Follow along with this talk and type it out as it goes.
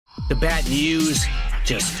the bad news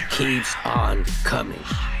just keeps on coming.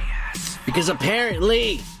 Because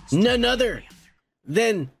apparently, none other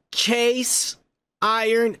than Chase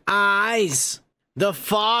Iron Eyes, the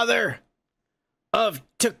father of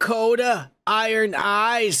Dakota Iron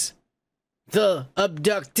Eyes, the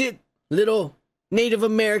abducted little Native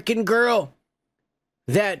American girl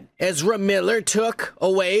that Ezra Miller took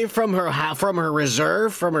away from her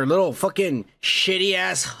reserve, from her little fucking shitty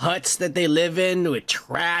ass huts that they live in with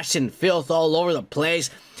trash and filth all over the place.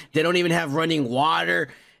 They don't even have running water,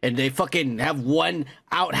 and they fucking have one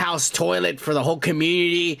outhouse toilet for the whole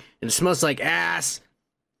community, and it smells like ass.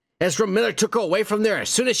 Ezra Miller took her away from there as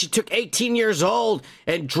soon as she took 18 years old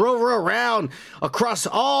and drove her around across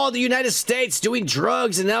all the United States doing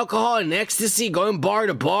drugs and alcohol and ecstasy, going bar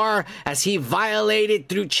to bar as he violated,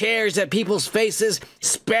 threw chairs at people's faces,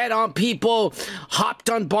 spat on people,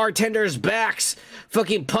 hopped on bartenders' backs,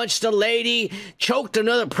 fucking punched a lady, choked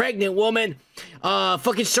another pregnant woman,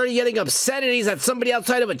 fucking started yelling obscenities at somebody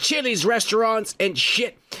outside of a Chili's restaurant and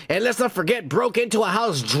shit. And let's not forget, broke into a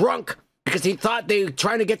house drunk because he thought they were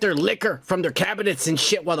trying to get their liquor from their cabinets and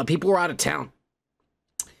shit while the people were out of town.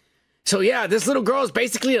 So yeah, this little girl is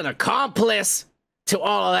basically an accomplice to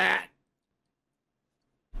all of that.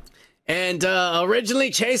 And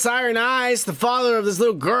originally Chase Iron Eyes, the father of this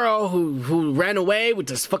little girl who ran away with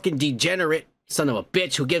this fucking degenerate son of a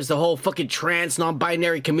bitch who gives the whole fucking trans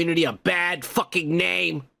non-binary community a bad fucking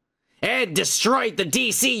name and destroyed the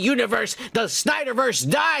DC universe. The Snyderverse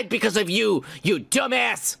died because of you, you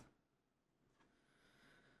dumbass.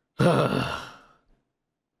 Her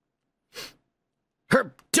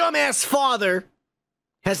dumbass father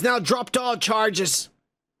has now dropped all charges.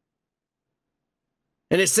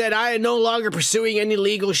 And it said, I am no longer pursuing any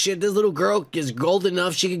legal shit. This little girl is old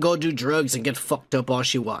enough. She can go do drugs and get fucked up all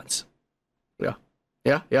she wants.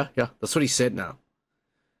 Yeah. That's what he said now.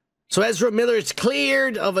 So Ezra Miller is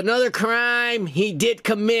cleared of another crime he did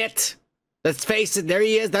commit. Let's face it, there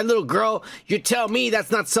he is. That little girl, you tell me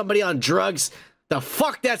that's not somebody on drugs. The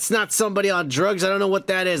fuck, that's not somebody on drugs. I don't know what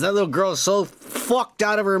that is. That little girl is so fucked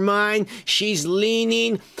out of her mind. She's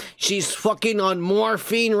leaning. She's fucking on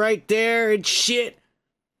morphine right there and shit.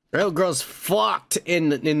 That little girl's fucked in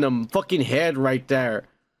the fucking head right there.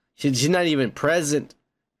 She's not even present.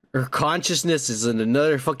 Her consciousness is in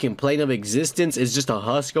another fucking plane of existence. It's just a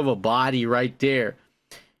husk of a body right there.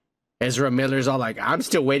 Ezra Miller's all like, I'm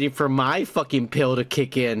still waiting for my fucking pill to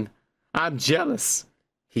kick in. I'm jealous,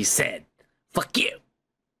 he said. Fuck you.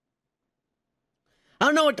 I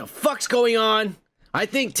don't know what the fuck's going on. I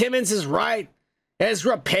think Timmons is right.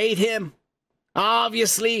 Ezra paid him.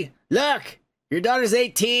 Obviously. Look, your daughter's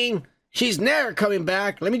 18. She's never coming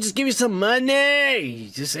back. Let me just give you some money.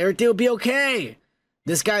 Just everything will be okay.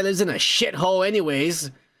 This guy lives in a shithole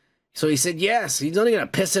anyways. So he said yes. He's only gonna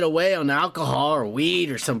piss it away on alcohol or weed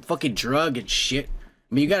or some fucking drug and shit.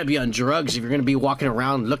 I mean, you gotta be on drugs if you're gonna be walking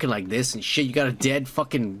around looking like this and shit. You got a dead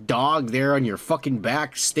fucking dog there on your fucking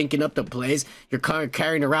back, stinking up the place. You're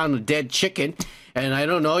carrying around a dead chicken. And I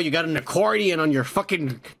don't know, you got an accordion on your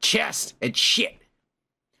fucking chest and shit.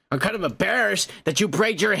 I'm kind of embarrassed that you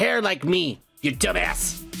braid your hair like me, you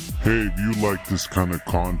dumbass. Hey, do you like this kind of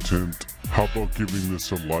content? How about giving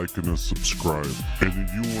this a like and a subscribe? And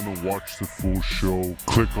if you want to watch the full show,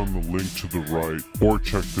 click on the link to the right or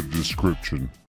check the description.